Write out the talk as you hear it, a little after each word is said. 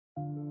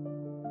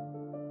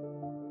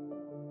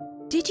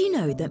Did you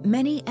know that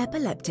many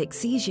epileptic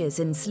seizures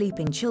in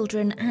sleeping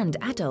children and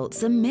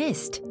adults are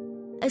missed?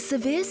 A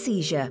severe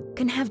seizure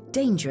can have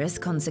dangerous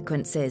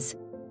consequences.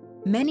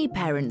 Many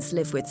parents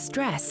live with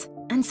stress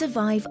and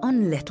survive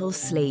on little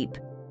sleep.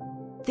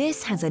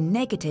 This has a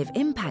negative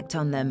impact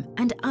on them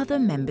and other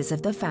members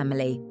of the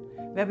family.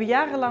 We hebben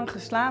jarenlang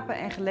geslapen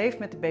en geleefd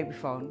met de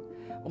babyfoon,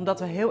 omdat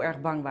we heel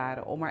erg bang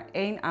waren om maar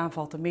één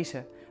aanval te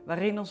missen,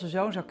 waarin onze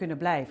zoon zou kunnen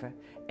blijven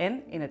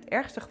en in het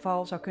ergste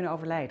geval zou kunnen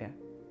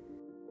overlijden.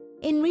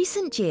 In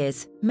recent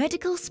years,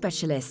 medical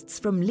specialists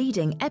from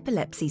leading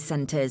epilepsy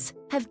centers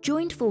have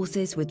joined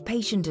forces with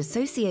patient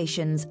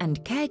associations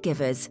and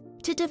caregivers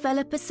to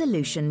develop a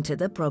solution to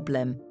the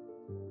problem.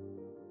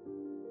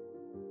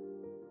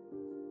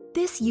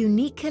 This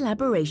unique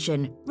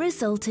collaboration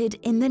resulted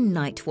in the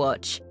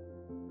NightWatch.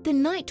 The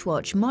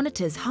NightWatch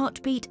monitors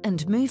heartbeat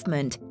and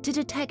movement to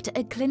detect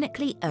a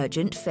clinically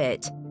urgent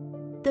fit.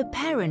 The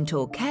parent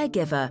or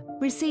caregiver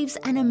receives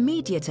an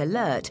immediate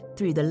alert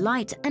through the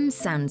light and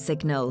sound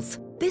signals.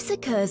 This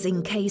occurs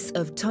in case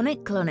of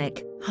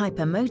tonic-clonic,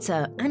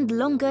 hypermotor and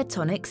longer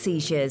tonic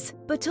seizures,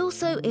 but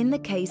also in the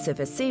case of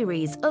a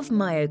series of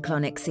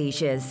myoclonic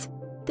seizures.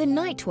 The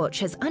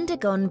NightWatch has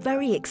undergone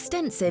very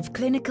extensive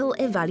clinical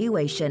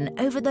evaluation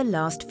over the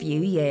last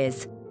few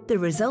years. The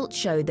results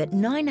show that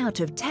 9 out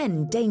of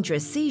 10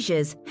 dangerous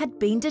seizures had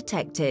been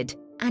detected,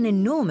 an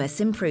enormous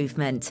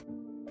improvement.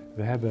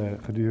 We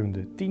hebben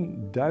gedurende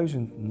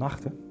 10.000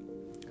 nachten,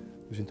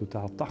 dus in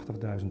totaal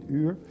 80.000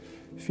 uur,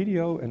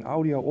 video- en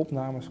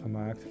audio-opnames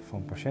gemaakt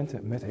van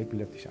patiënten met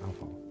epileptische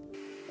aanvallen.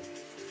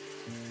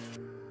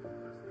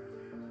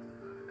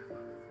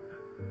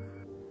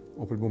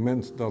 Op het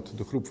moment dat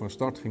de groep van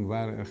start ging,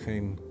 waren er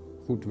geen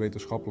goed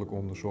wetenschappelijk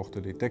onderzochte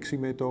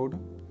detectiemethoden.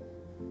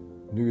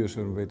 Nu is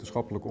er een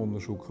wetenschappelijk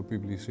onderzoek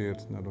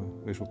gepubliceerd naar de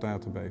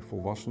resultaten bij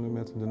volwassenen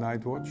met de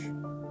NightWatch,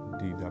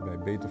 die daarbij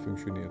beter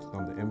functioneert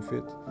dan de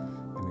MFIT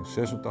en in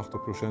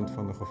 86%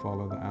 van de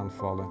gevallen de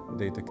aanvallen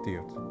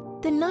detecteert.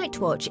 The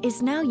NightWatch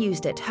is now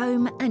used at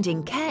home and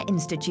in care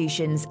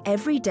institutions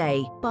every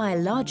day by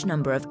a large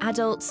number of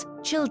adults,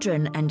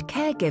 children and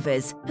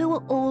caregivers who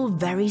are all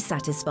very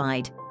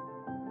satisfied.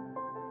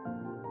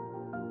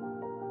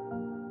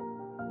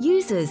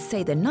 Users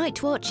say the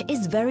NightWatch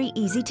is very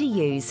easy to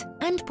use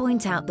and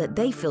point out that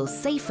they feel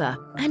safer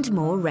and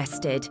more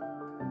rested.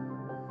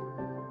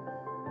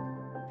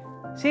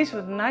 Sinds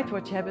we de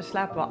NightWatch hebben,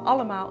 slapen we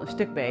allemaal een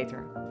stuk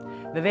beter.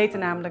 We weten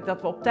namelijk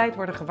dat we op tijd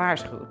worden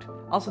gewaarschuwd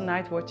als een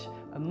NightWatch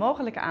een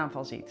mogelijke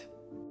aanval ziet.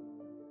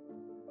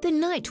 The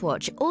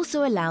NightWatch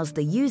also allows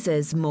the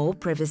users more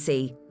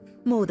privacy.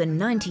 More than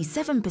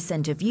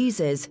 97% of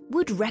users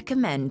would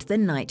recommend the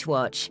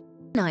NightWatch.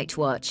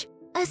 NightWatch,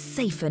 a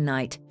safer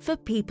night for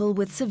people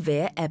with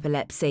severe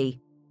epilepsy.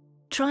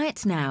 Try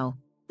it now.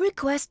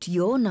 Request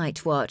your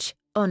NightWatch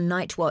on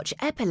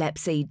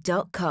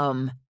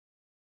nightwatchepilepsy.com.